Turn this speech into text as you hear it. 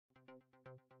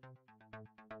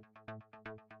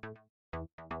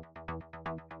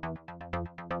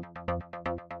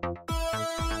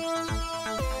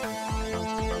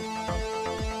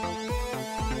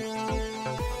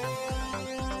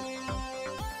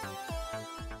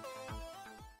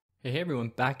Hey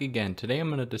everyone, back again. Today I'm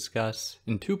going to discuss,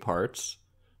 in two parts,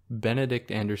 Benedict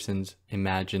Anderson's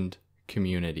Imagined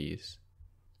Communities,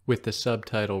 with the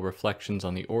subtitle Reflections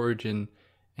on the Origin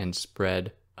and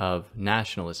Spread of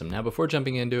Nationalism. Now, before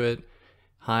jumping into it,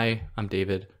 hi, I'm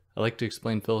David. I like to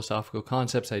explain philosophical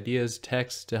concepts, ideas,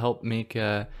 texts to help make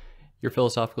your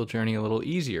philosophical journey a little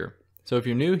easier. So if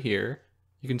you're new here,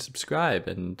 you can subscribe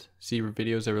and see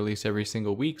videos I release every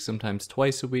single week, sometimes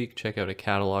twice a week. Check out a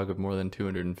catalog of more than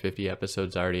 250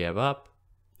 episodes I already have up.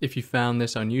 If you found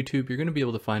this on YouTube, you're going to be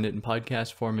able to find it in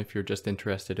podcast form if you're just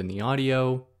interested in the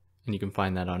audio, and you can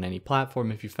find that on any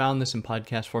platform. If you found this in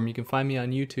podcast form, you can find me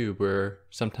on YouTube, where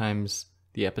sometimes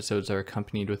the episodes are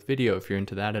accompanied with video if you're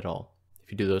into that at all.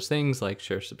 If you do those things, like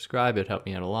share, subscribe, it'd help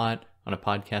me out a lot. On a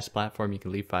podcast platform, you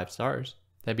can leave 5 stars.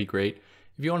 That'd be great.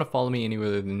 If you want to follow me anywhere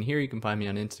other than here, you can find me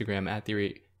on Instagram at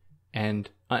theory and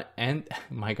at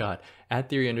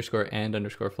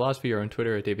theory_and_philosophy, or on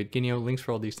Twitter at David Guineo. Links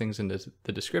for all these things in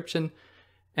the description.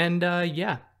 And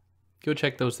go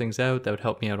check those things out. That would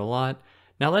help me out a lot.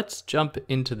 Now let's jump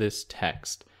into this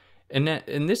text. And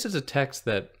this is a text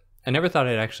that I never thought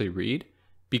I'd actually read,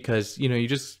 because,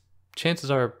 chances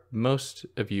are most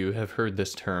of you have heard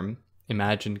this term,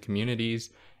 imagined communities,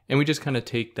 and we just kind of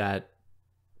take that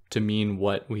to mean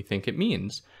what we think it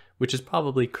means, which is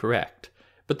probably correct.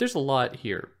 But there's a lot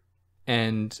here.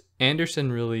 And Anderson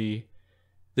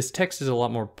this text is a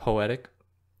lot more poetic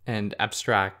and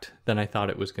abstract than I thought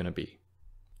it was going to be.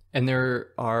 And there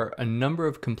are a number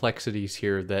of complexities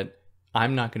here that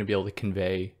I'm not going to be able to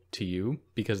convey to you,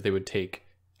 because they would take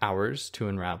hours to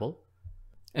unravel.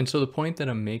 And so the point that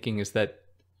I'm making is that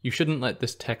you shouldn't let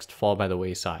this text fall by the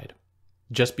wayside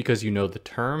just because you know the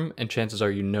term, and chances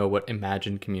are you know what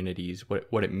imagined communities,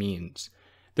 what it means.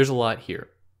 There's a lot here.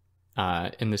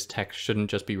 And this text shouldn't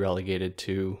just be relegated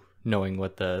to knowing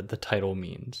what the title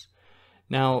means.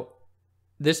 Now,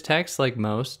 this text, like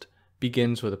most,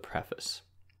 begins with a preface.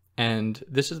 And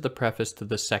this is the preface to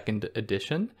the second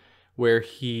edition, where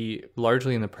he,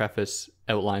 largely in the preface,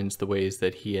 outlines the ways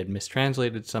that he had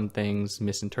mistranslated some things,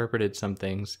 misinterpreted some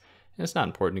things. And it's not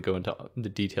important to go into the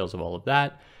details of all of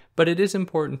that, but it is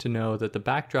important to know that the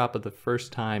backdrop of the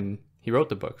first time he wrote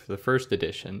the book, for the first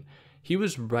edition, he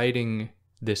was writing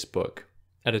this book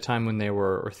at a time when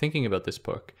or thinking about this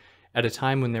book, at a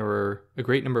time when there were a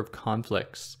great number of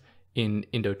conflicts in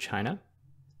Indochina.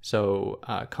 So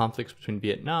conflicts between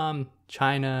Vietnam,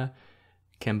 China,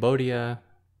 Cambodia,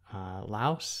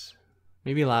 Laos.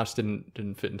 Maybe Laos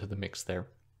didn't fit into the mix there.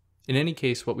 In any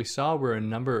case, what we saw were a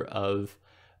number of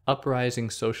uprising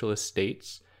socialist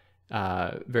states,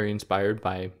 very inspired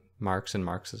by Marx and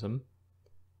Marxism,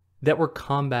 that were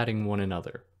combating one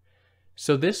another.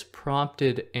 So this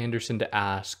prompted Anderson to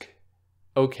ask,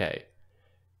 okay,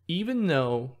 even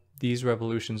though these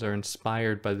revolutions are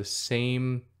inspired by the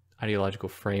same ideological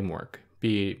framework,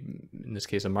 be in this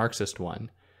case a Marxist one,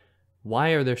 why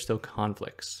are there still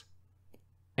conflicts?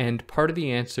 And part of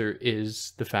the answer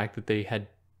is the fact that they had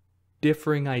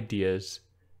differing ideas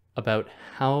about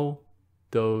how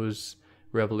those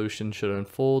revolutions should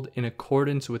unfold in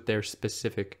accordance with their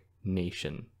specific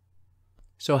nation.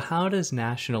 So how does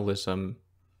nationalism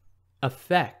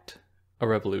affect a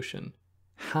revolution?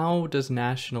 How does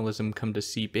nationalism come to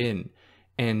seep in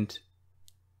and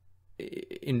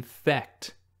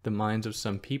infect the minds of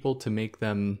some people to make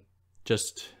them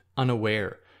just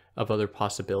unaware of other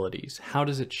possibilities? How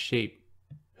does it shape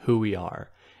who we are?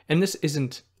 And this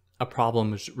isn't a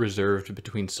problem reserved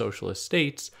between socialist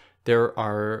states. There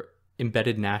are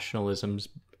embedded nationalisms,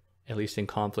 at least in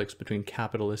conflicts between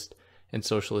capitalist and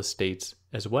socialist states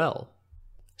as well.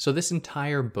 So this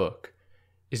entire book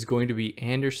is going to be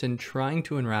Anderson trying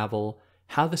to unravel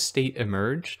how the state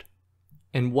emerged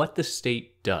and what the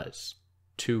state does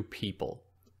to people,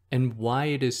 and why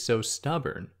it is so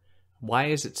stubborn. Why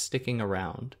is it sticking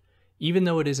around? Even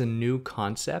though it is a new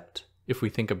concept, if we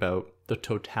think about the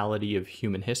totality of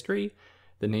human history,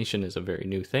 the nation is a very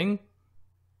new thing.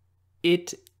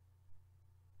 It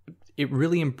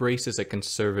really embraces a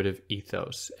conservative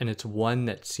ethos, and it's one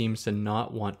that seems to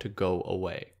not want to go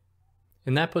away.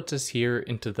 And that puts us here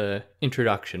into the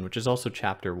introduction, which is also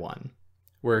chapter 1,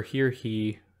 where here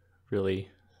he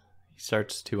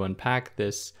starts to unpack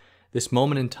this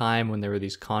moment in time when there were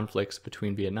these conflicts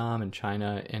between Vietnam and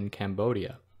China and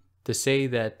Cambodia, to say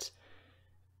that,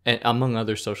 among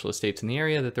other socialist states in the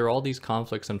area, that there are all these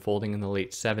conflicts unfolding in the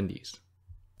late 70s.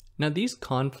 Now, these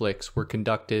conflicts were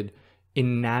conducted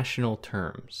in national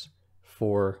terms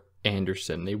for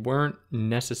Anderson. They weren't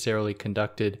necessarily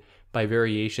conducted by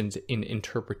variations in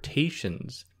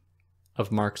interpretations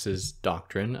of Marx's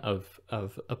doctrine of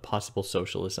a possible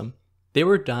socialism. They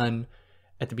were done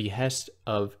at the behest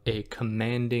of a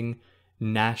commanding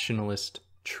nationalist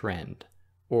trend,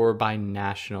 or by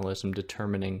nationalism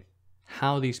determining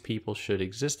how these people should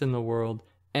exist in the world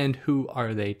and who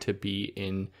are they to be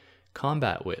in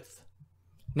combat with.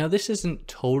 Now, this isn't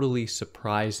totally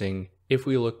surprising if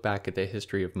we look back at the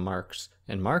history of Marx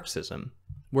and Marxism,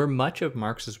 where much of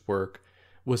Marx's work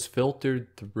was filtered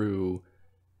through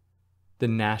the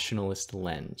nationalist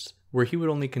lens, where he would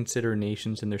only consider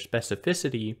nations in their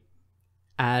specificity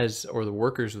as, or the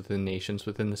workers within nations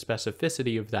within the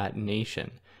specificity of that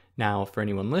nation. Now, for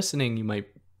anyone listening, you might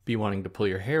be wanting to pull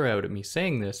your hair out at me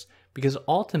saying this, because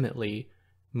ultimately,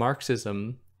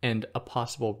 Marxism and a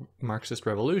possible Marxist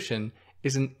revolution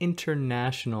is an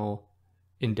international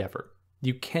endeavor.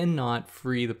 You cannot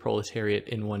free the proletariat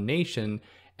in one nation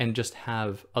and just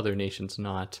have other nations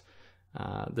not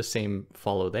the same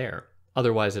follow there.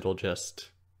 Otherwise, it'll just,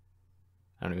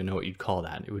 I don't even know what you'd call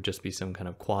that. It would just be some kind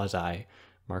of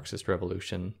quasi-Marxist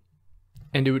revolution.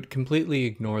 And it would completely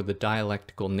ignore the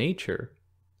dialectical nature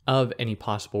of any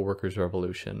possible workers'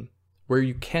 revolution, where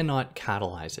you cannot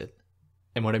catalyze it.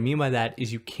 And what I mean by that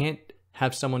is you can't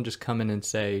have someone just come in and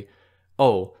say,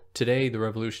 oh, today the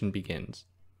revolution begins.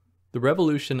 The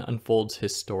revolution unfolds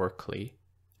historically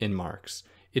in Marx.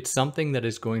 It's something that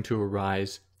is going to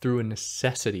arise through a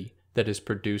necessity that is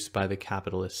produced by the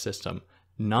capitalist system,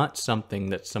 not something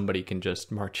that somebody can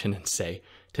just march in and say,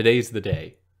 today's the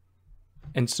day.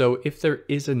 And so if there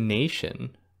is a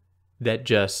nation that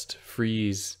just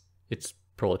frees its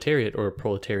proletariat, or a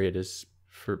proletariat is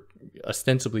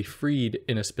ostensibly freed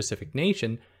in a specific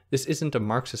nation, this isn't a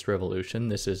Marxist revolution.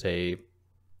 This is a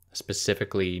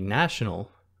specifically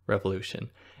national revolution.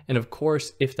 And of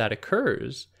course, if that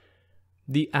occurs,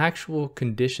 the actual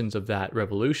conditions of that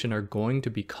revolution are going to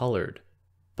be colored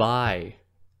by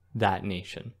that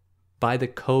nation, by the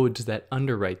codes that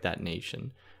underwrite that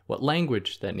nation, what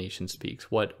language that nation speaks,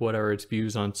 what are its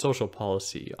views on social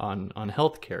policy, on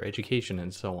healthcare, education,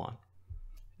 and so on.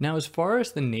 Now, as far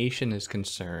as the nation is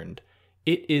concerned,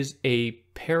 it is a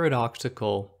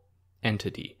paradoxical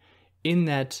entity in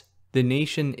that the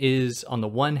nation is, on the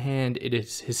one hand, it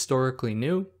is historically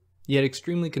new, yet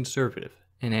extremely conservative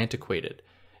and antiquated.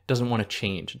 It doesn't want to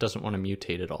change. It doesn't want to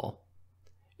mutate at all.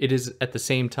 It is, at the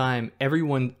same time,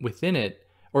 everyone within it,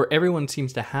 or everyone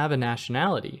seems to have a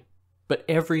nationality, but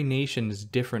every nation is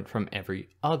different from every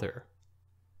other.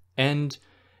 And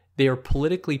they are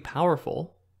politically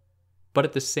powerful, but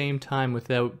at the same time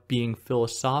without being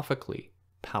philosophically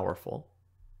powerful.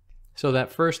 So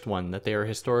that first one, that they are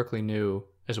historically new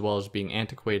as well as being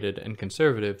antiquated and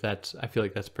conservative, I feel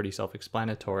like that's pretty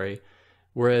self-explanatory.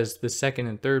 Whereas the second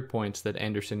and third points that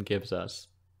Anderson gives us,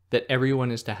 that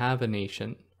everyone is to have a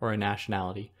nation or a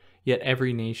nationality, yet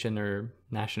every nation or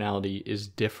nationality is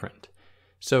different.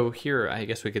 So here, I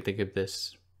guess we could think of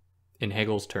this in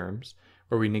Hegel's terms,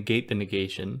 where we negate the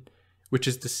negation, which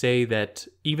is to say that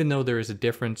even though there is a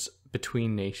difference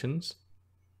between nations,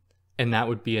 and that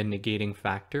would be a negating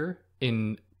factor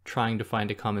in trying to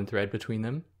find a common thread between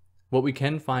them, what we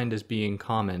can find as being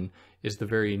common is the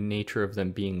very nature of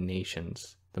them being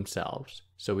nations themselves.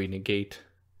 So we negate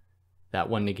that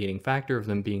one negating factor of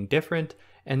them being different,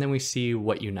 and then we see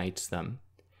what unites them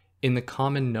in the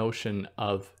common notion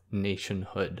of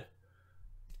nationhood.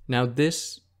 Now,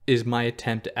 this is my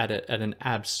attempt at an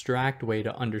abstract way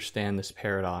to understand this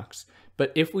paradox.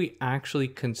 But if we actually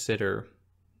consider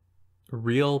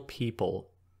real people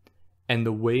and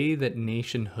the way that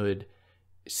nationhood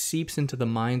seeps into the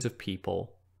minds of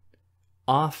people,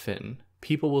 often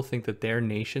people will think that their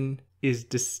nation is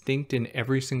distinct in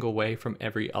every single way from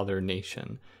every other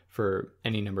nation for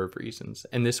any number of reasons.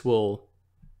 And this will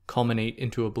culminate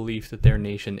into a belief that their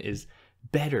nation is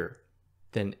better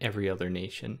than every other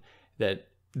nation, that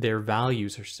their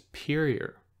values are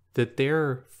superior, that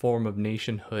their form of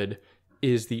nationhood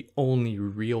is the only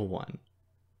real one.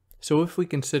 So if we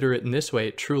consider it in this way,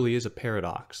 it truly is a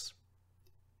paradox,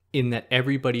 in that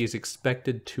everybody is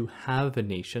expected to have a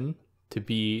nation,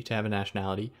 to have a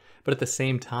nationality, but at the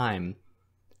same time,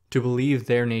 to believe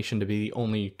their nation to be the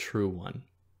only true one.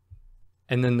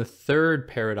 And then the third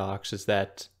paradox is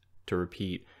that, to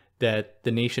repeat, that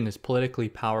the nation is politically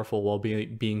powerful while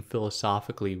being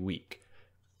philosophically weak.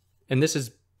 And this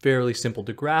is fairly simple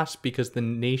to grasp because the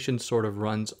nation sort of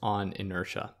runs on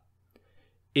inertia.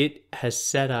 It has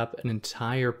set up an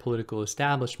entire political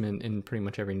establishment in pretty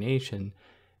much every nation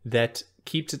that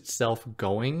keeps itself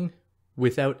going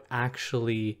without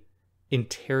actually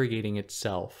interrogating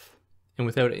itself and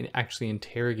without actually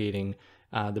interrogating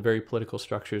the very political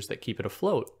structures that keep it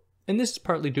afloat. And this is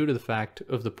partly due to the fact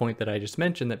of the point that I just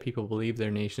mentioned, that people believe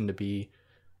their nation to be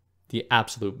the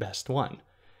absolute best one.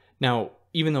 Now,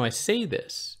 even though I say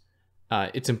this,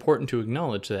 it's important to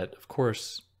acknowledge that, of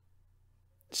course,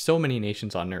 so many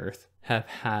nations on Earth have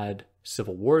had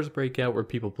civil wars break out where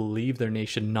people believe their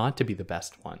nation not to be the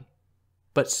best one.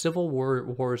 But civil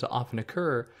wars often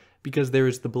occur because there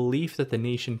is the belief that the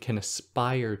nation can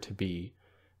aspire to be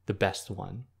the best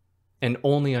one. And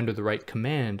only under the right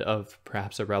command of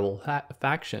perhaps a rebel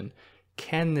faction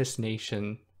can this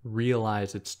nation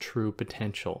realize its true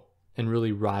potential and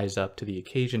really rise up to the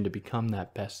occasion to become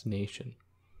that best nation.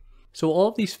 So all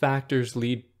of these factors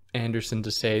lead Anderson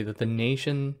to say that the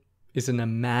nation is an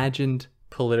imagined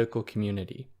political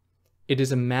community. It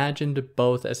is imagined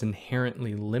both as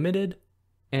inherently limited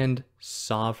and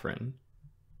sovereign.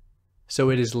 So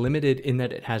it is limited in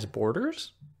that it has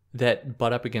borders that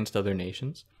butt up against other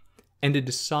nations, and it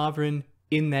is sovereign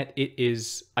in that it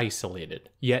is isolated,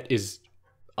 yet is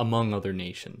among other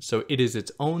nations. So it is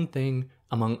its own thing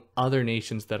among other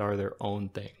nations that are their own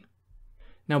thing.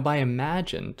 Now, by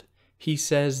imagined, he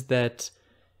says that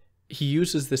he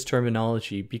uses this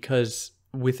terminology because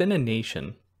within a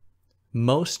nation,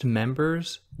 most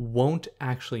members won't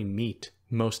actually meet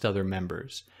most other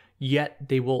members, yet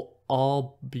they will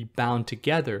all be bound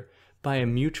together by a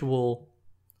mutual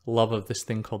love of this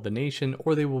thing called the nation,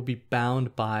 or they will be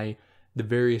bound by the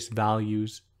various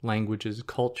values, languages,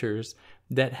 cultures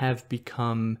that have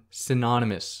become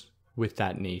synonymous with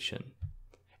that nation.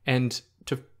 And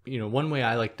one way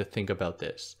I like to think about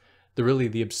this,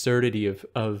 the absurdity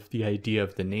of the idea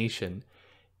of the nation,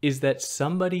 is that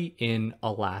somebody in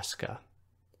Alaska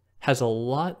has a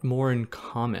lot more in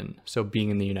common. So being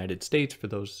in the United States, for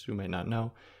those who might not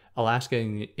know, Alaska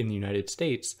in the United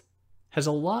States has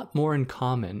a lot more in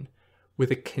common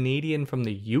with a Canadian from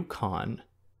the Yukon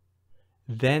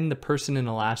than the person in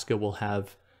Alaska will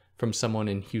have from someone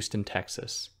in Houston,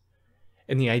 Texas.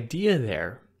 And the idea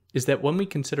there is that when we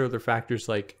consider other factors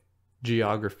like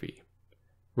geography,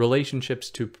 relationships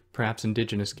to perhaps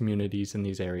indigenous communities in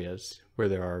these areas where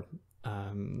there are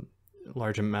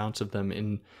large amounts of them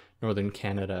in northern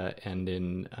Canada and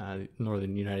in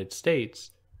northern United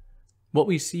States, what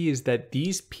we see is that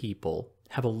these people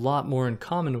have a lot more in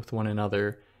common with one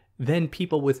another than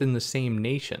people within the same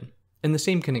nation. And the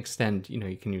same can extend,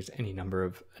 you can use any number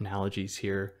of analogies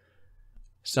here.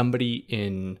 Somebody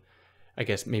in, I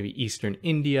guess, maybe Eastern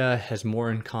India has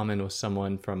more in common with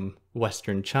someone from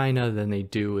Western China than they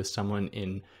do with someone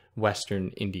in Western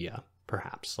India,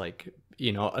 perhaps. Like,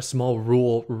 a small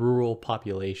rural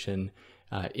population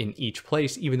in each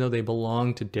place, even though they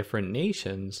belong to different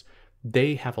nations,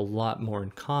 they have a lot more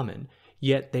in common.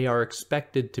 Yet they are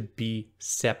expected to be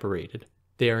separated.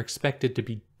 They are expected to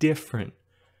be different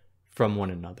from one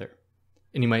another.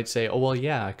 And you might say, oh, well,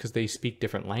 yeah, because they speak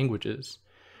different languages.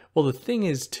 Well, the thing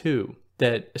is, too,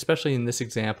 that especially in this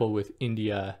example with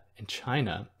India and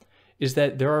China, is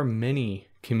that there are many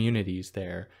communities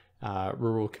there,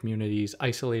 rural communities,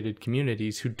 isolated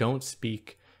communities who don't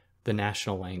speak the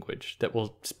national language, that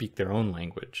will speak their own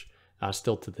language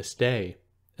still to this day.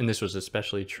 And this was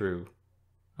especially true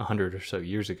 100 or so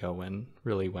years ago when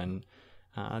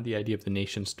the idea of the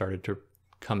nation started to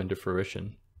come into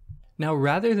fruition. Now,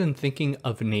 rather than thinking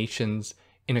of nations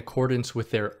in accordance with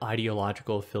their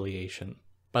ideological affiliation,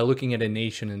 by looking at a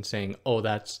nation and saying, oh,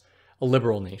 that's a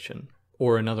liberal nation,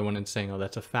 or another one and saying, oh,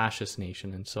 that's a fascist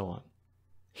nation, and so on,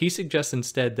 he suggests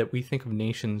instead that we think of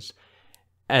nations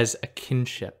as a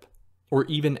kinship, or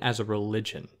even as a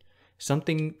religion,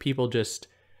 something people just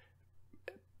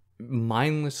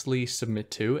mindlessly submit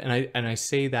to. And I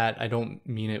say that, I don't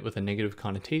mean it with a negative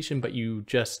connotation, but you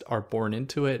just are born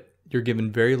into it. You're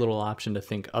given very little option to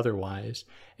think otherwise,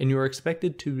 and you are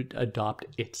expected to adopt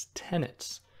its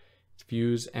tenets, its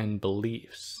views and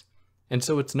beliefs. And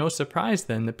so it's no surprise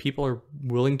then that people are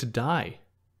willing to die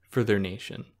for their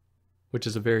nation, which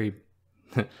is a very,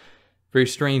 very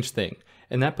strange thing.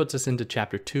 And that puts us into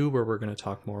chapter 2, where we're going to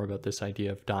talk more about this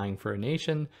idea of dying for a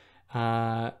nation,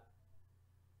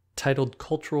 titled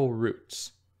Cultural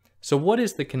Roots. So what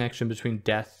is the connection between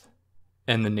death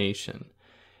and the nation?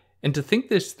 And to think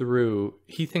this through,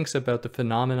 he thinks about the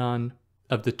phenomenon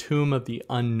of the tomb of the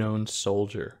unknown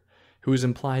soldier, who is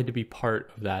implied to be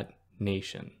part of that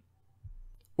nation,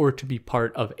 or to be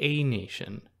part of a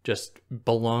nation, just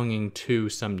belonging to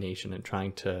some nation and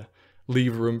trying to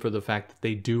leave room for the fact that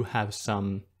they do have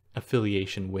some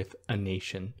affiliation with a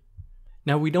nation.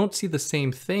 Now, we don't see the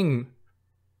same thing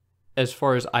as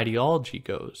far as ideology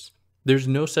goes. There's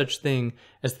no such thing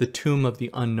as the tomb of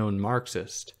the unknown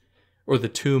Marxist, or the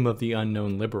tomb of the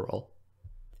unknown liberal.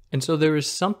 And so there is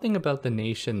something about the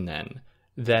nation then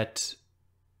that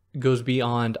goes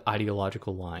beyond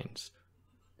ideological lines,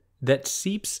 that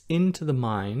seeps into the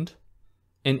mind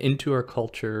and into our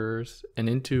cultures and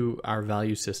into our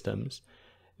value systems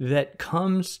that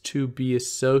comes to be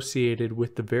associated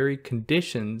with the very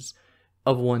conditions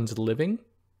of one's living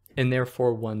and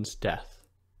therefore one's death.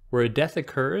 Where a death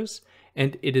occurs,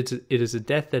 and it is a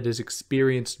death that is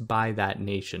experienced by that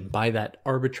nation, by that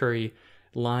arbitrary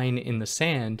line in the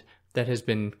sand that has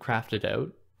been crafted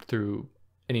out through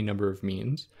any number of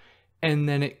means. And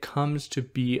then it comes to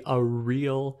be a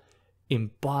real,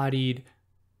 embodied,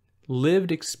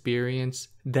 lived experience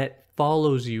that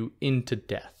follows you into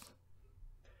death.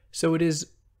 So it is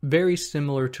very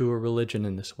similar to a religion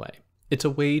in this way. It's a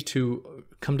way to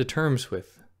come to terms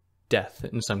with death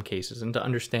in some cases and to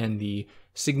understand the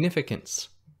significance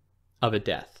of a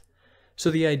death. So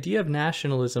the idea of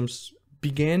nationalism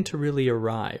began to really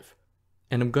arrive,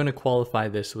 and I'm going to qualify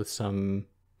this with some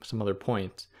other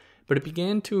points, but it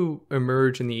began to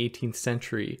emerge in the 18th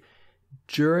century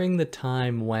during the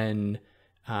time when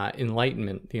the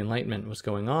Enlightenment was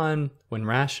going on, when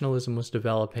rationalism was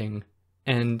developing,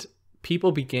 and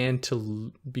people began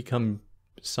to become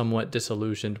somewhat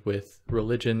disillusioned with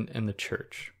religion and the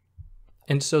church.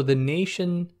 And so the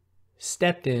nation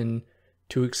stepped in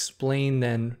to explain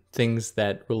then things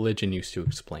that religion used to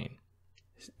explain.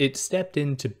 It stepped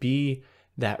in to be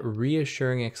that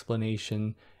reassuring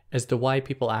explanation as to why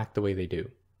people act the way they do.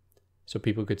 So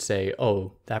people could say,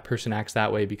 oh, that person acts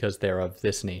that way because they're of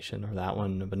this nation, or that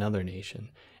one of another nation.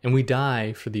 And we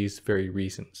die for these very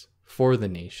reasons, for the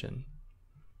nation.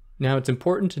 Now, it's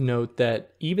important to note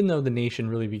that even though the nation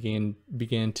really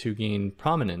began to gain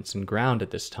prominence and ground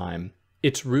at this time,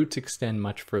 its roots extend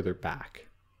much further back.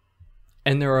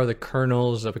 And there are the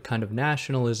kernels of a kind of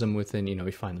nationalism within,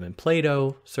 we find them in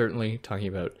Plato, certainly, talking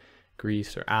about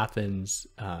Greece or Athens.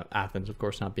 Athens, of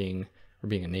course, not being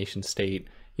a nation state.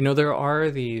 There are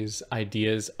these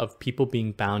ideas of people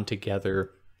being bound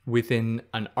together within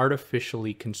an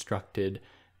artificially constructed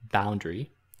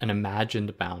boundary, an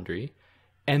imagined boundary,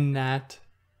 and that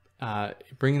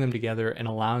bringing them together and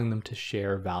allowing them to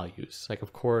share values. Like,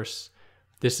 of course,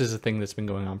 this is a thing that's been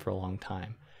going on for a long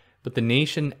time. But the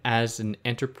nation as an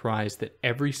enterprise that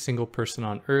every single person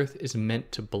on earth is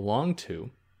meant to belong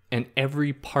to, and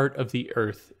every part of the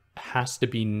earth has to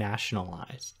be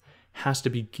nationalized, has to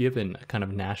be given a kind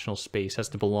of national space, has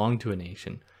to belong to a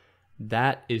nation.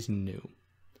 That is new.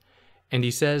 And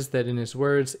he says that in his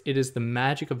words, it is the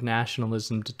magic of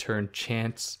nationalism to turn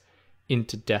chance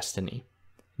into destiny.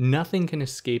 Nothing can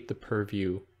escape the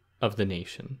purview of the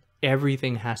nation.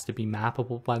 Everything has to be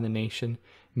mappable by the nation,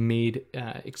 made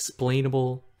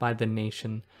explainable by the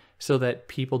nation, so that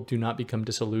people do not become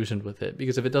disillusioned with it.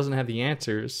 Because if it doesn't have the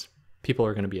answers, people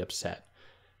are going to be upset.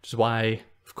 Which is why,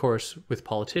 of course, with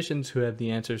politicians who have the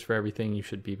answers for everything, you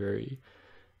should be very,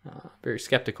 very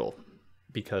skeptical,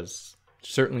 because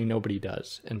certainly nobody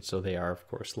does. And so they are, of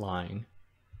course, lying.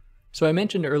 So I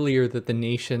mentioned earlier that the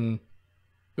nation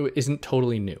isn't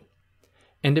totally new.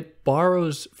 And it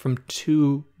borrows from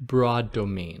two broad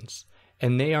domains,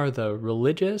 and they are the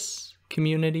religious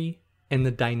community and the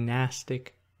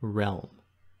dynastic realm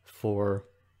for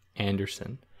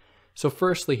Anderson. So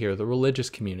firstly here, the religious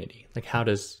community. Like, how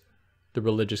did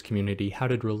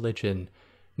religion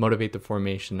motivate the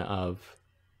formation of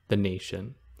the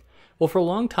nation? Well, for a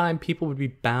long time, people would be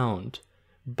bound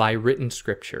by written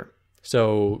scripture.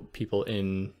 So people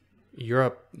in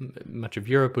Europe, much of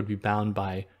Europe, would be bound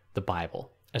by the Bible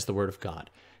as the word of God.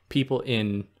 People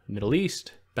in the Middle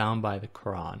East bound by the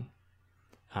Quran,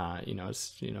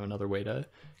 as another way to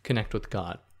connect with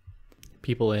God.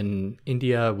 People in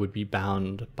India would be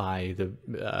bound by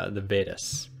the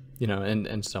Vedas,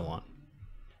 and so on.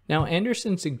 Now,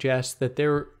 Anderson suggests that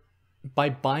by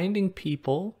binding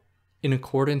people in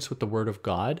accordance with the word of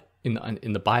God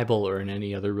in the Bible or in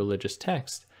any other religious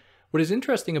text, what is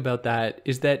interesting about that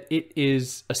is that it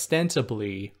is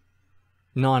ostensibly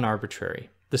non-arbitrary.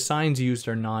 The signs used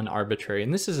are non-arbitrary,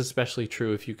 and this is especially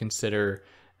true if you consider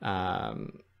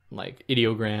like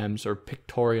ideograms or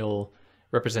pictorial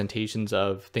representations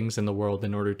of things in the world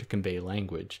in order to convey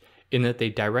language, in that they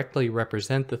directly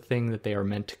represent the thing that they are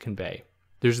meant to convey.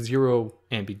 There's zero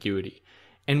ambiguity.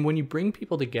 And when you bring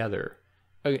people together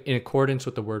in accordance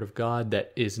with the word of God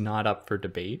that is not up for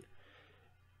debate,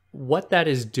 what that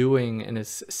is doing and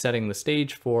is setting the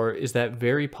stage for is that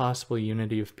very possible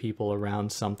unity of people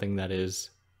around something that is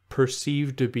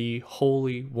perceived to be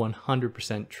wholly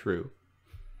 100% true.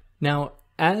 Now,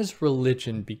 as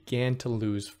religion began to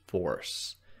lose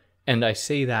force, and I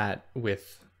say that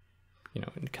with,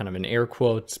 kind of in air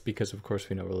quotes, because of course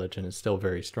we know religion is still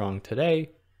very strong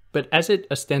today, but as it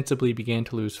ostensibly began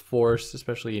to lose force,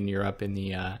 especially in Europe in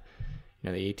the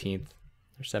 18th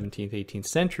or 17th, 18th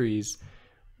centuries,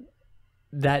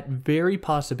 that very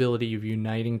possibility of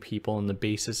uniting people on the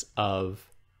basis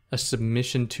of a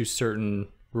submission to certain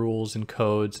rules and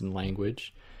codes and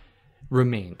language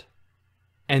remained.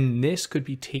 And this could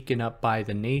be taken up by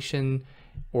the nation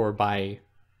or by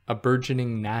a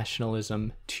burgeoning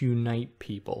nationalism to unite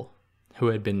people who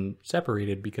had been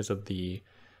separated because of the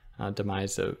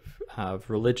demise of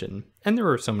religion. And there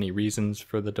were so many reasons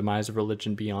for the demise of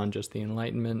religion beyond just the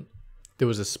Enlightenment. There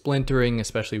was a splintering,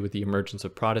 especially with the emergence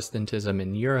of Protestantism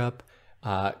in Europe.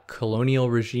 Colonial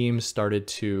regimes started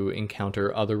to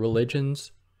encounter other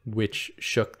religions, which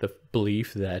shook the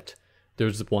belief that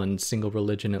there's one single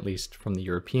religion, at least from the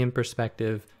European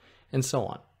perspective, and so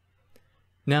on.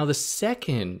 Now, the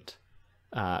second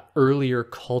earlier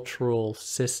cultural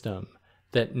system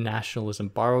that nationalism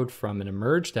borrowed from and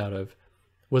emerged out of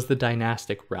was the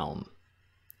dynastic realm.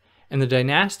 And the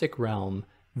dynastic realm,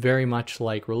 very much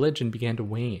like religion, began to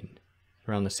wane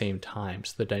around the same time.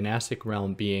 So the dynastic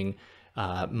realm being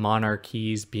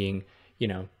monarchies, being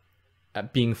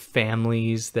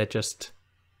families that just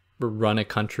run a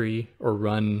country or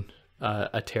run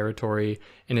a territory,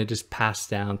 and it just passed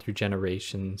down through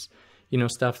generations.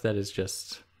 Stuff that is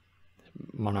just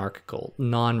monarchical,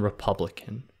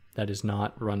 non-republican, that is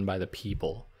not run by the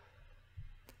people.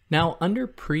 Now, under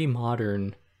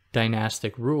pre-modern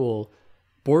dynastic rule,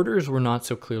 borders were not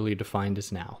so clearly defined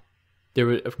as now. There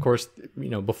were, of course,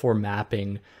 before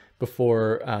mapping,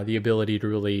 before the ability to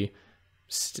really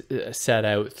set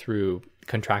out through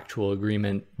contractual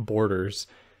agreement borders,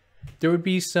 there would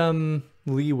be some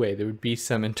leeway, there would be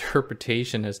some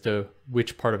interpretation as to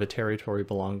which part of a territory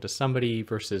belonged to somebody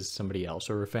versus somebody else,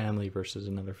 or a family versus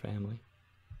another family.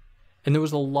 And there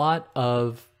was a lot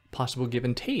of possible give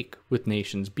and take with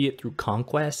nations, be it through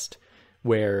conquest,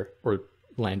 or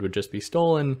land would just be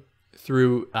stolen,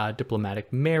 through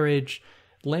diplomatic marriage.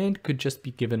 Land could just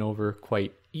be given over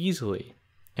quite easily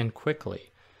and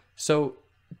quickly. So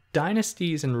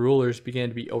dynasties and rulers began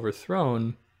to be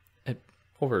overthrown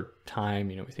over time.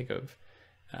 We think of,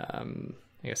 I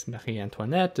guess, Marie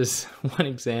Antoinette is one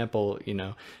example,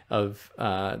 of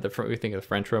we think of the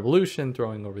French Revolution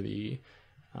throwing over the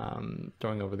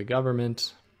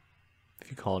government, if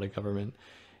you call it a government,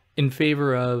 in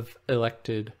favor of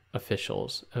elected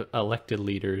officials, elected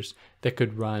leaders that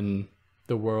could run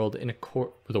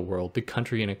the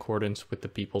country in accordance with the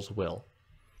people's will.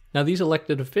 Now, these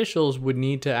elected officials would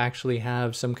need to actually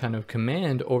have some kind of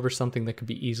command over something that could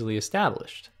be easily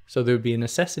established. So there would be a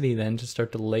necessity then to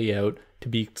start to lay out, to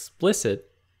be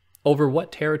explicit over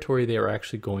what territory they were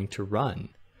actually going to run.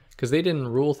 Because they didn't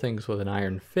rule things with an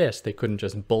iron fist. They couldn't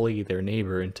just bully their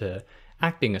neighbor into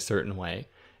acting a certain way.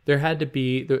 There had to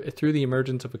be, through the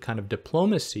emergence of a kind of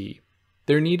diplomacy,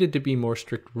 there needed to be more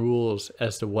strict rules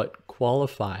as to what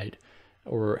qualified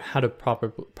or how to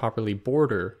properly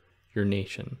border your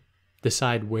nation,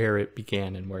 decide where it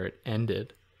began and where it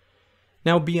ended.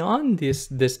 Now, beyond this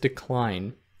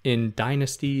decline in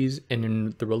dynasties and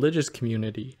in the religious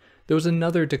community, there was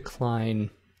another decline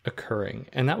occurring,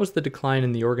 and that was the decline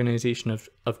in the organization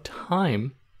of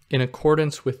time in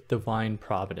accordance with divine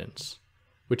providence,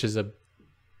 which is a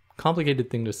complicated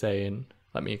thing to say, and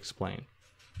let me explain.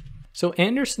 So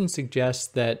Anderson suggests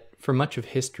that for much of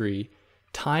history,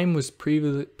 time was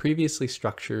previously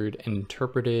structured and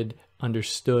interpreted,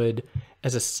 understood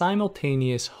as a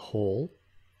simultaneous whole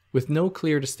with no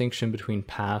clear distinction between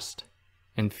past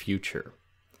and future.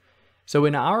 So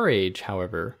in our age,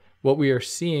 however, what we are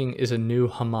seeing is a new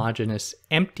homogeneous,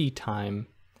 empty time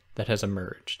that has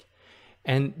emerged.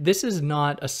 And this is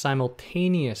not a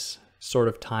simultaneous sort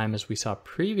of time as we saw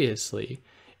previously.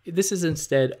 This is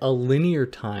instead a linear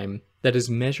time that is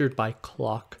measured by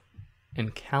clock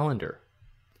and calendar.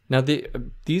 Now,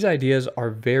 these ideas are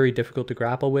very difficult to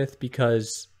grapple with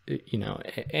because,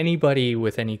 anybody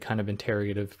with any kind of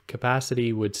interrogative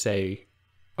capacity would say,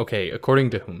 okay, according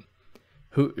to whom?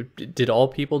 Who did all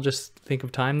people just think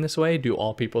of time this way? Do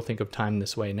all people think of time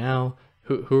this way now?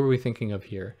 Who are we thinking of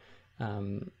here?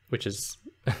 Which is,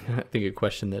 I think, a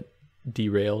question that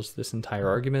derails this entire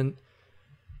argument.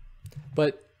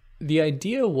 But the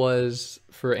idea was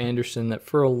for Anderson that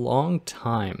for a long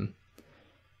time,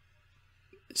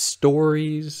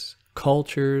 stories,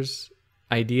 cultures,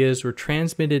 ideas were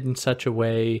transmitted in such a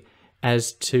way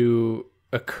as to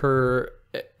occur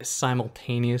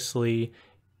simultaneously,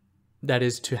 that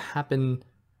is, to happen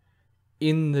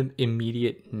in the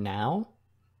immediate now,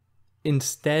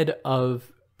 instead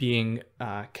of being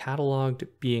cataloged,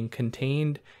 being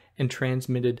contained, and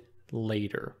transmitted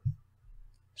later.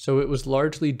 So it was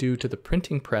largely due to the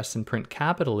printing press and print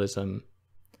capitalism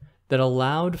that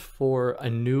allowed for a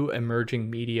new emerging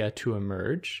media to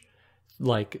emerge,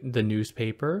 like the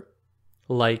newspaper,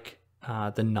 like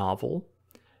the novel,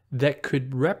 that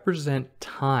could represent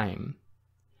time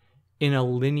in a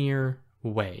linear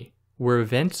way, where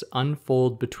events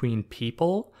unfold between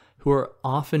people who are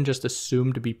often just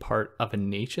assumed to be part of a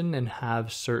nation and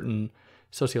have certain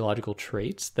sociological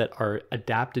traits that are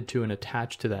adapted to and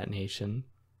attached to that nation.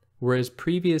 Whereas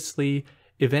previously,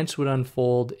 events would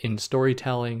unfold in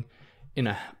storytelling in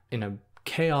a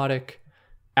chaotic,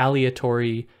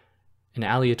 aleatory, and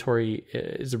aleatory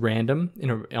is random,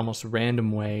 in an almost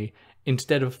random way,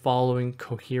 instead of following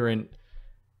coherent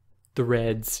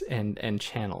threads and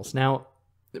channels. Now,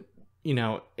 you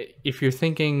know, if you're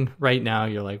thinking right now,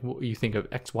 you're like, you think of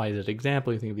XYZ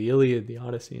example, you think of the Iliad, the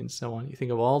Odyssey, and so on. You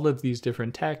think of all of these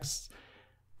different texts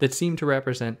that seem to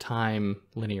represent time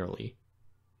linearly.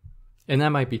 And that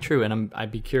might be true, and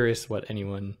I'd be curious what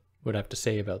anyone would have to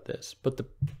say about this. But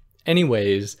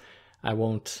anyways, I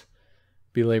won't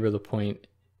belabor the point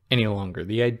any longer.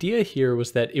 The idea here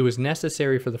was that it was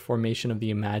necessary for the formation of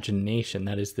the imagination,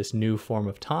 that is this new form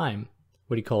of time,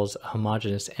 what he calls a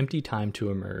homogeneous empty time, to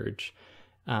emerge,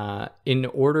 in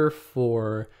order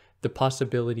for the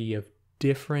possibility of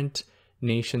different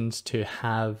nations to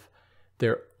have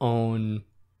their own,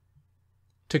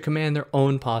 to command their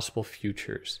own possible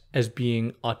futures as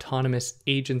being autonomous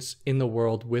agents in the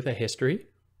world with a history,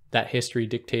 that history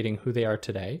dictating who they are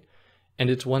today. And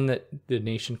it's one that the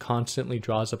nation constantly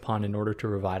draws upon in order to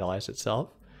revitalize itself,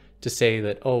 to say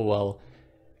that, oh, well,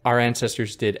 our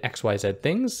ancestors did XYZ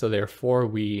things, so therefore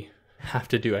we have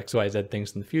to do XYZ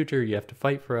things in the future. You have to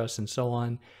fight for us, and so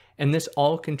on. And this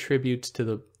all contributes to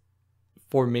the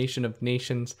formation of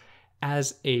nations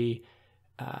as an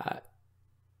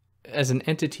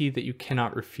entity that you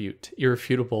cannot refute,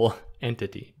 irrefutable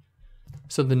entity.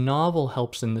 So the novel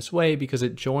helps in this way because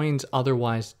it joins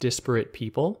otherwise disparate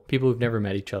people who've never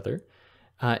met each other.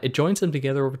 It joins them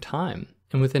together over time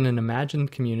and within an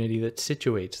imagined community that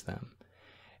situates them.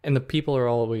 And the people are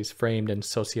always framed in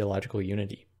sociological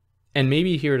unity. And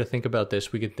maybe here to think about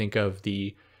this, we could think of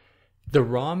the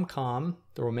rom-com,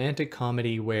 the romantic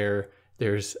comedy, where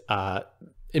there's,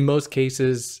 in most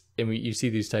cases, and you see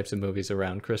these types of movies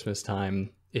around Christmas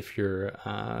time, if you're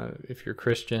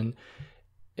Christian,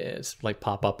 it's like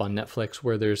pop up on Netflix,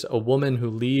 where there's a woman who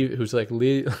leads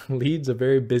a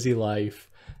very busy life,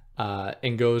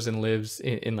 and goes and lives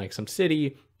in like some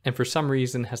city, and for some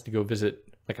reason has to go visit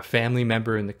like a family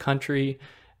member in the country,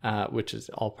 which is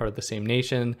all part of the same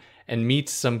nation, and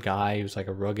meets some guy who's like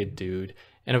a rugged dude.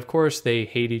 And of course they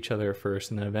hate each other at first,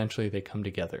 and then eventually they come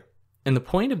together. And the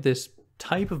point of this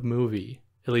type of movie,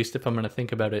 at least if I'm going to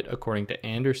think about it according to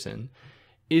Anderson,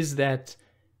 is that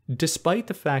despite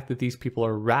the fact that these people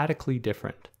are radically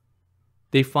different,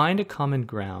 they find a common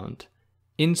ground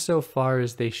insofar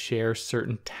as they share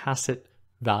certain tacit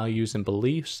values and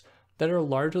beliefs that are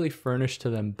largely furnished to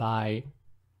them by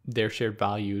their shared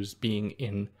values being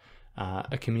in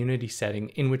a community setting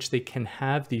in which they can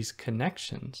have these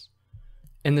connections.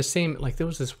 And the same, like there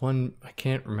was this one, I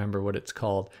can't remember what it's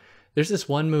called. There's this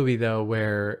one movie though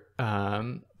where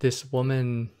this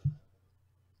woman,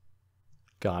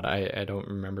 God, I don't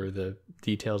remember the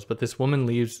details, but this woman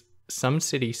leaves some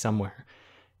city somewhere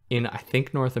in, I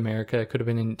think, North America, it could have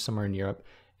been somewhere in Europe,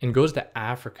 and goes to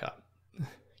Africa,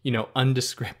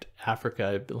 undescript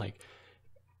Africa, like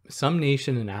some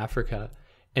nation in Africa,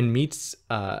 and meets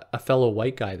a fellow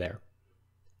white guy there.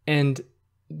 And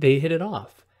they hit it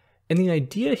off. And the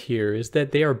idea here is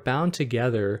that they are bound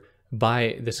together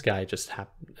by, this guy just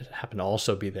happened to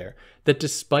also be there, that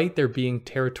despite their being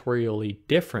territorially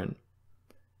different,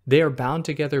 they are bound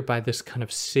together by this kind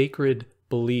of sacred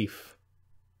belief,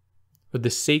 or the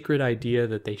sacred idea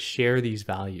that they share these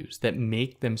values that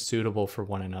make them suitable for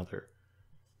one another,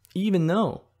 even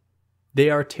though they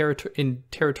are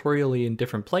territorially in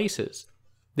different places.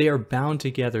 They are bound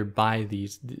together by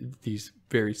these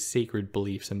very sacred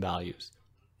beliefs and values.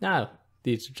 Now,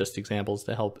 these are just examples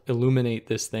to help illuminate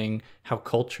this thing, how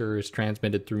culture is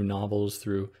transmitted through novels,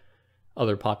 through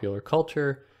other popular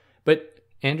culture. But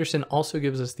Anderson also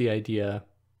gives us the idea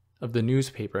of the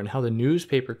newspaper and how the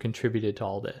newspaper contributed to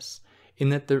all this, in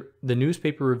that the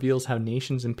newspaper reveals how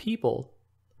nations and people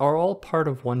are all part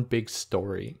of one big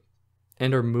story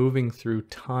and are moving through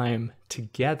time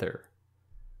together.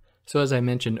 So as I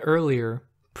mentioned earlier,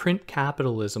 print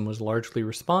capitalism was largely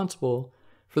responsible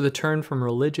for the turn from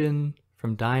religion,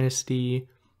 from dynasty,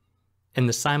 and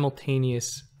the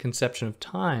simultaneous conception of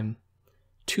time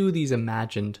to these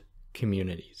imagined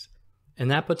communities. And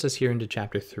that puts us here into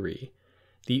chapter 3,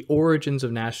 the origins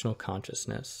of national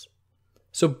consciousness.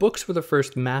 So books were the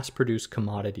first mass-produced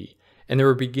commodity, and they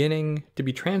were beginning to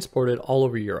be transported all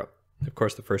over Europe. Of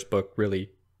course, the first book really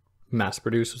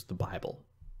mass-produced was the Bible.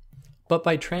 But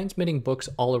by transmitting books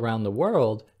all around the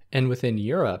world and within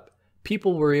Europe,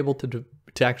 people were able to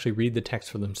actually read the text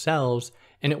for themselves,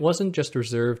 and it wasn't just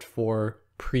reserved for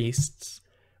priests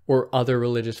or other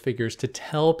religious figures to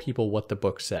tell people what the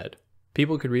book said.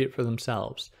 People could read it for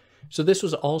themselves. So this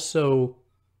was also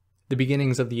the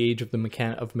beginnings of the age of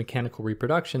mechanical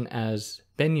reproduction, as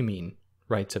Benjamin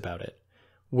writes about it,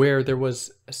 where there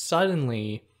was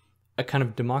suddenly a kind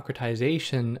of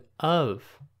democratization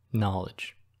of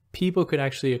knowledge. People could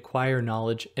actually acquire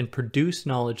knowledge and produce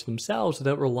knowledge themselves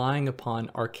without relying upon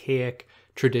archaic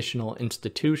traditional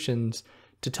institutions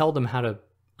to tell them how to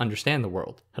understand the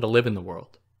world, how to live in the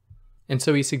world. And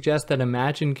so he suggests that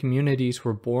imagined communities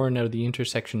were born out of the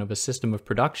intersection of a system of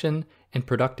production and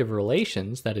productive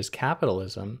relations, that is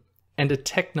capitalism, and a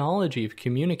technology of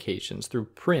communications through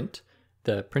print,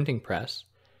 the printing press,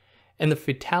 and the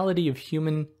fatality of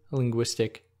human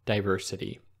linguistic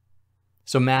diversity.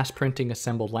 So mass printing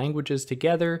assembled languages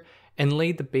together and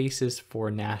laid the basis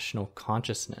for national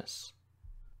consciousness.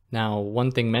 Now,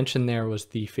 one thing mentioned there was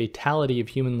the fatality of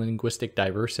human linguistic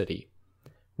diversity,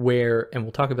 where, and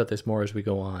we'll talk about this more as we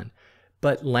go on,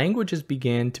 but languages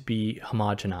began to be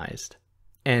homogenized,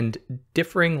 and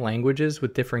differing languages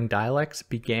with differing dialects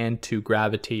began to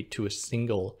gravitate to a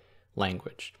single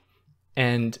language.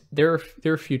 And there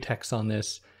are a few texts on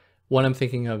this. One I'm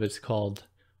thinking of is called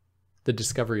The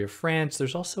Discovery of France.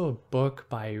 There's also a book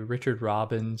by Richard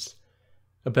Robbins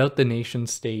about the nation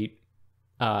state,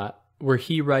 where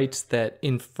he writes that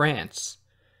in France,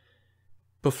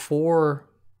 before,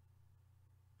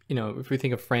 if we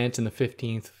think of France in the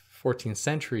 15th, 14th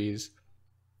centuries,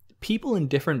 people in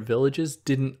different villages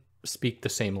didn't speak the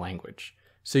same language.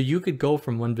 So you could go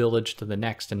from one village to the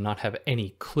next and not have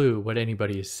any clue what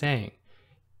anybody is saying.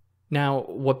 Now,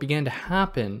 what began to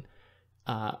happen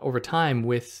over time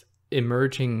with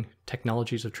emerging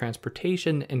technologies of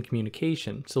transportation and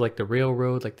communication, so like the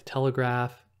railroad, like the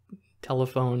telegraph,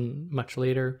 telephone much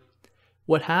later,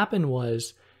 what happened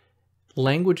was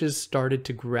languages started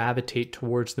to gravitate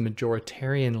towards the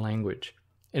majoritarian language.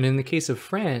 And in the case of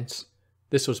France,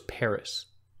 this was Paris.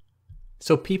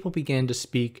 So people began to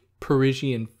speak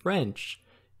Parisian French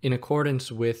in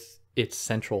accordance with its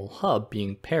central hub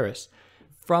being Paris,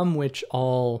 from which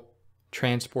all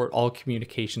transport, all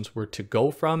communications were to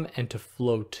go from and to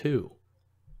flow to.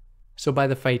 So by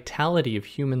the fatality of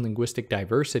human linguistic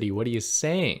diversity, what he is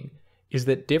saying is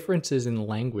that differences in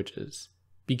languages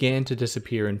began to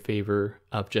disappear in favor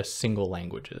of just single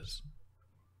languages.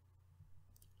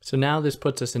 So now this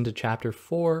puts us into chapter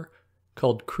 4,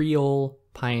 called Creole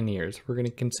Pioneers. We're going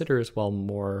to consider as well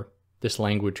more this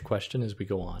language question as we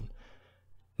go on.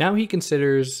 Now he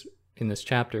considers, in this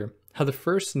chapter, how the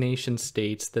First Nation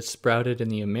states that sprouted in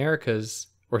the Americas,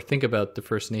 or think about the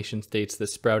First Nation states that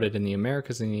sprouted in the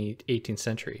Americas in the 18th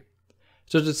century.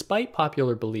 So despite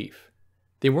popular belief,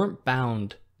 they weren't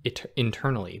bound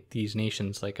internally, these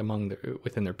nations, like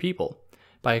within their people,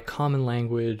 by a common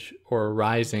language or a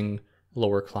rising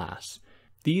lower class.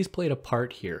 These played a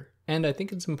part here, and I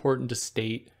think it's important to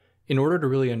state, in order to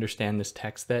really understand this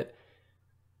text, that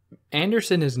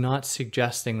Anderson is not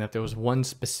suggesting that there was one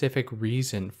specific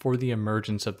reason for the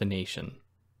emergence of the nation.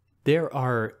 There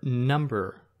are a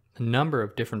number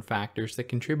of different factors that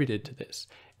contributed to this,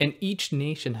 and each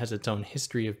nation has its own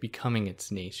history of becoming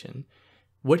its nation.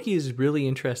 What he is really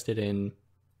interested in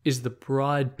is the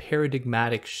broad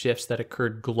paradigmatic shifts that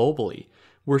occurred globally,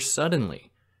 where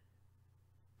suddenly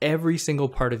every single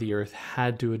part of the earth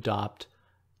had to adopt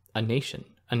a nation,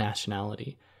 a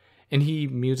nationality. And he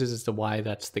muses as to why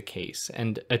that's the case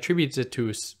and attributes it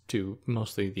to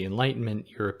mostly the Enlightenment,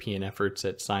 European efforts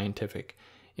at scientific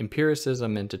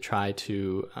empiricism and to try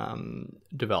to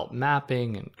develop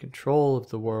mapping and control of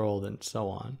the world and so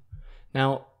on.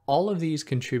 Now, all of these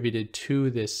contributed to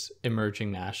this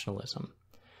emerging nationalism.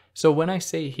 So when I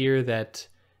say here that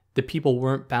the people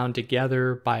weren't bound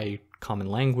together by common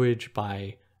language,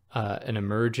 by an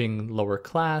emerging lower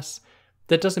class,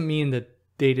 that doesn't mean that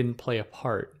they didn't play a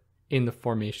part in the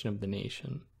formation of the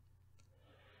nation.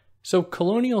 So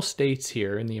colonial states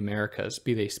here in the Americas,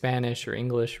 be they Spanish or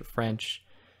English or French,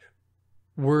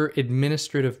 were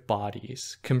administrative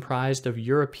bodies comprised of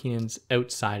Europeans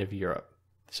outside of Europe.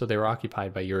 So they were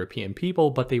occupied by European people,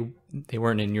 but they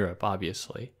weren't in Europe,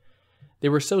 obviously. They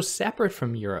were so separate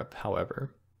from Europe,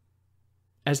 however,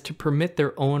 as to permit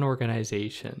their own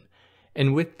organization,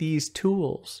 and with these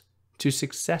tools to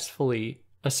successfully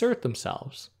assert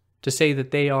themselves, to say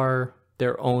that they are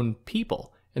their own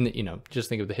people. And that, just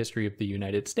think of the history of the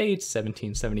United States,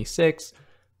 1776,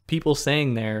 people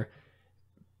saying there,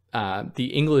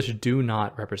 the English do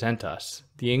not represent us.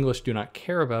 The English do not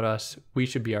care about us. We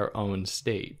should be our own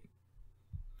state.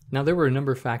 Now, there were a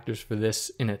number of factors for this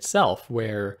in itself,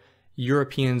 where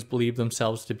Europeans believed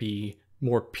themselves to be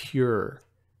more pure,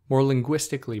 more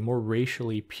linguistically, more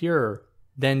racially pure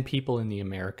than people in the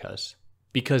Americas,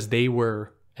 because they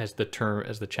were, as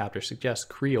the chapter suggests,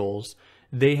 Creoles.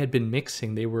 They had been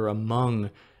mixing. They were among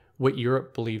what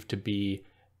Europe believed to be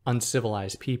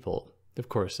uncivilized people. Of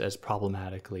course, as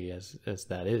problematically as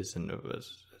that is, and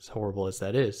as horrible as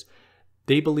that is,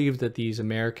 they believed that these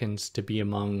Americans to be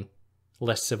among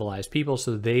less civilized people,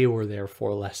 so they were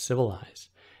therefore less civilized.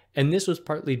 And this was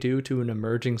partly due to an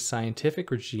emerging scientific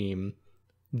regime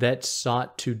that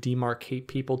sought to demarcate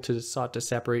people, sought to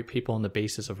separate people on the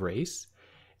basis of race,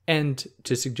 and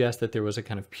to suggest that there was a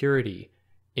kind of purity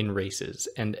in races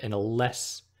and a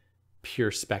less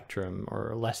pure spectrum,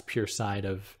 or a less pure side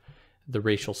of the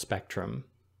racial spectrum.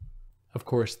 Of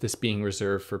course, this being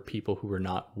reserved for people who were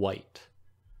not white.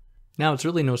 Now, it's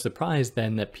really no surprise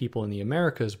then that people in the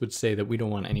Americas would say that we don't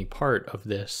want any part of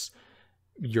this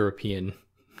European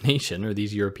nation or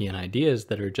these European ideas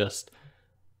that are just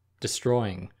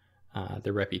destroying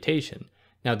their reputation.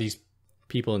 Now, these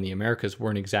people in the Americas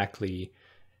weren't exactly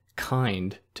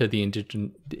kind to the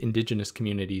indigenous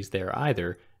communities there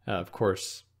either. Of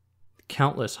course,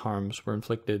 countless harms were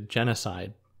inflicted,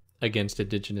 genocide against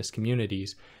indigenous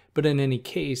communities. But in any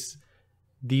case,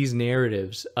 these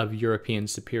narratives of European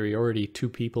superiority to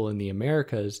people in the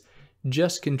Americas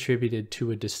just contributed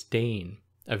to a disdain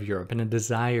of Europe and a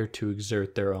desire to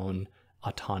exert their own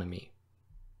autonomy.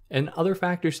 And other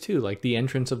factors too, like the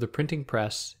entrance of the printing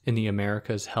press in the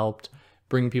Americas, helped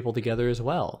bring people together as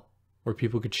well, where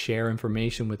people could share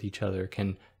information with each other,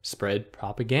 can spread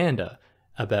propaganda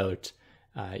about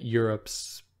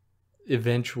Europe's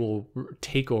eventual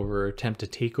takeover, attempt to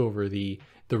take over the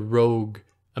rogue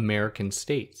American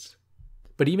states.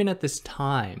 But even at this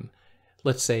time,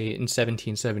 let's say in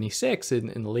 1776,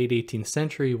 in the late 18th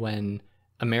century, when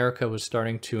America was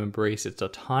starting to embrace its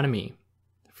autonomy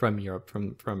from Europe,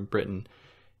 from Britain,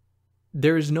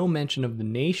 there is no mention of the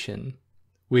nation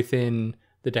within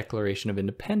the Declaration of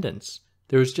Independence.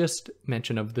 There was just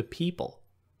mention of the people.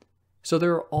 So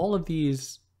there are all of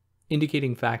these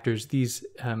indicating factors, these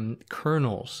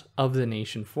kernels of the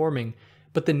nation forming,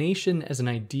 but the nation as an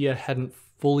idea hadn't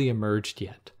fully emerged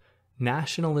yet.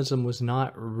 Nationalism was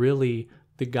not really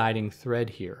the guiding thread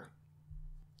here,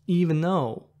 even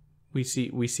though we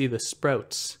see the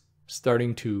sprouts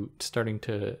starting to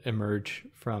emerge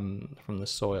from the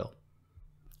soil.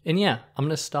 And yeah, I'm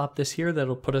going to stop this here.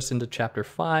 That'll put us into chapter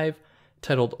 5,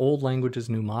 titled Old Languages,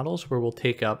 New Models, where we'll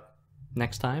take up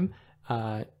next time.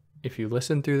 If you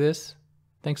listened through this,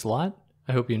 thanks a lot.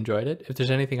 I hope you enjoyed it. If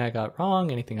there's anything I got wrong,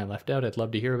 anything I left out, I'd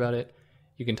love to hear about it.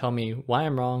 You can tell me why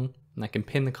I'm wrong, and I can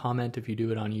pin the comment if you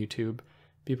do it on YouTube.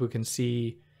 People can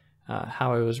see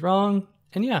how I was wrong.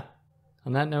 And yeah,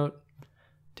 on that note,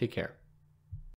 take care.